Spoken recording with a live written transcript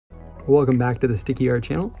Welcome back to the Sticky Art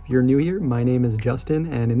channel. If you're new here, my name is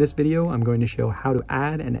Justin, and in this video I'm going to show how to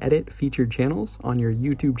add and edit featured channels on your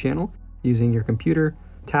YouTube channel using your computer,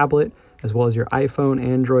 tablet, as well as your iPhone,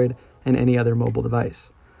 Android, and any other mobile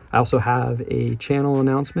device. I also have a channel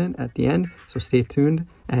announcement at the end, so stay tuned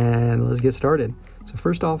and let's get started. So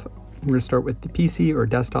first off, I'm going to start with the PC or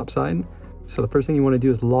desktop side. So the first thing you want to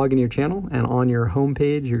do is log into your channel, and on your home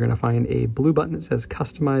page you're going to find a blue button that says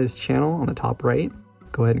Customize Channel on the top right.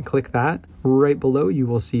 Go ahead and click that. Right below you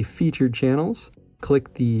will see Featured Channels.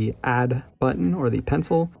 Click the Add button or the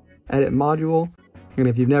pencil, Edit Module, and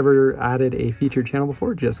if you've never added a featured channel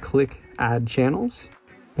before, just click Add Channels.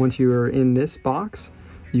 Once you are in this box,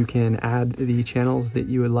 you can add the channels that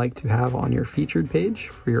you would like to have on your featured page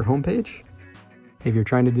for your home page. If you're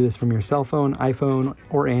trying to do this from your cell phone, iPhone,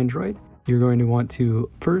 or Android, you're going to want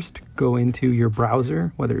to first go into your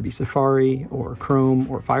browser, whether it be Safari or Chrome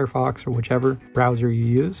or Firefox or whichever browser you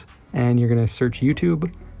use, and you're going to search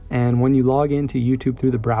YouTube. And when you log into YouTube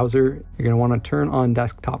through the browser, you're going to want to turn on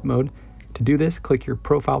desktop mode. To do this, click your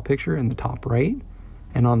profile picture in the top right,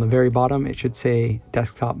 and on the very bottom it should say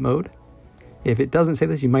desktop mode. If it doesn't say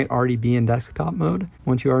this, you might already be in desktop mode.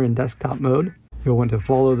 Once you are in desktop mode, you'll want to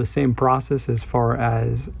follow the same process as far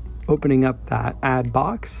as opening up that add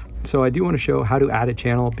box. So I do want to show how to add a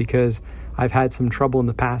channel because I've had some trouble in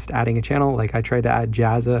the past adding a channel. Like I tried to add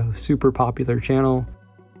Jazza, super popular channel,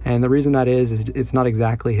 and the reason that is it's not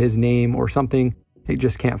exactly his name or something. It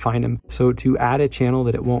just can't find him. So to add a channel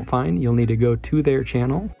that it won't find, you'll need to go to their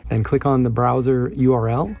channel and click on the browser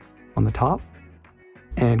URL on the top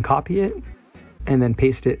and copy it and then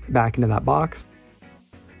paste it back into that box.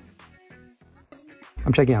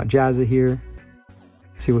 I'm checking out Jazza here.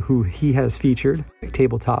 See who he has featured. Like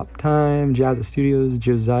Tabletop Time, Jazza Studios,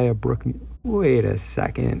 Josiah Brook. Wait a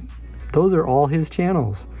second. Those are all his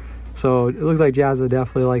channels. So it looks like Jazza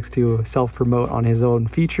definitely likes to self-promote on his own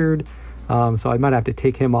featured. So I might have to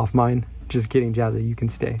take him off mine. Just kidding, Jazza, you can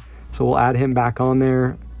stay. So we'll add him back on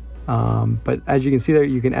there. But as you can see there,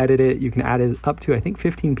 you can edit it. You can add it up to, I think,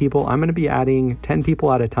 15 people. I'm going to be adding 10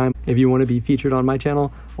 people at a time. If you want to be featured on my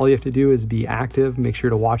channel, all you have to do is be active. Make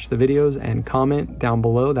sure to watch the videos and comment down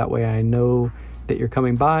below. That way I know that you're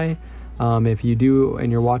coming by. If you do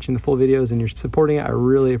and you're watching the full videos and you're supporting it, I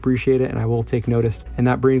really appreciate it and I will take notice. And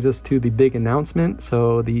that brings us to the big announcement.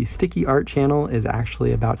 So the Sticky Art channel is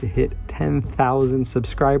actually about to hit 10,000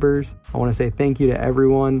 subscribers. I want to say thank you to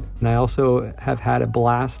everyone. And I also have had a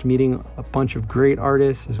blast meeting a bunch of great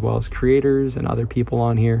artists as well as creators and other people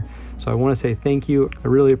on here. So I want to say thank you. I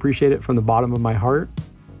really appreciate it from the bottom of my heart.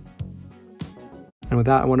 And with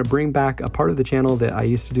that, I want to bring back a part of the channel that I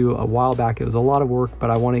used to do a while back. It was a lot of work, but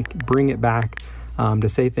I want to bring it back to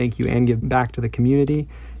say thank you and give back to the community.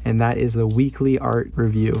 And that is the weekly art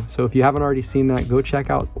review. So if you haven't already seen that, go check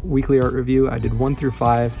out weekly art review. I did 1 through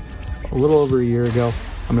 5 a little over a year ago.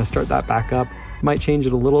 I'm going to start that back up. Might change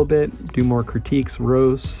it a little bit, do more critiques,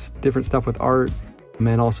 roasts, different stuff with art,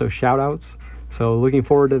 and also shout outs. So looking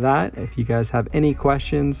forward to that. If you guys have any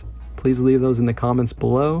questions, please leave those in the comments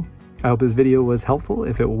below. I hope this video was helpful.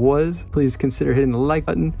 If it was, please consider hitting the like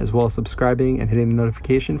button as well as subscribing and hitting the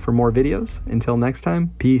notification for more videos. Until next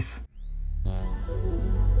time, peace.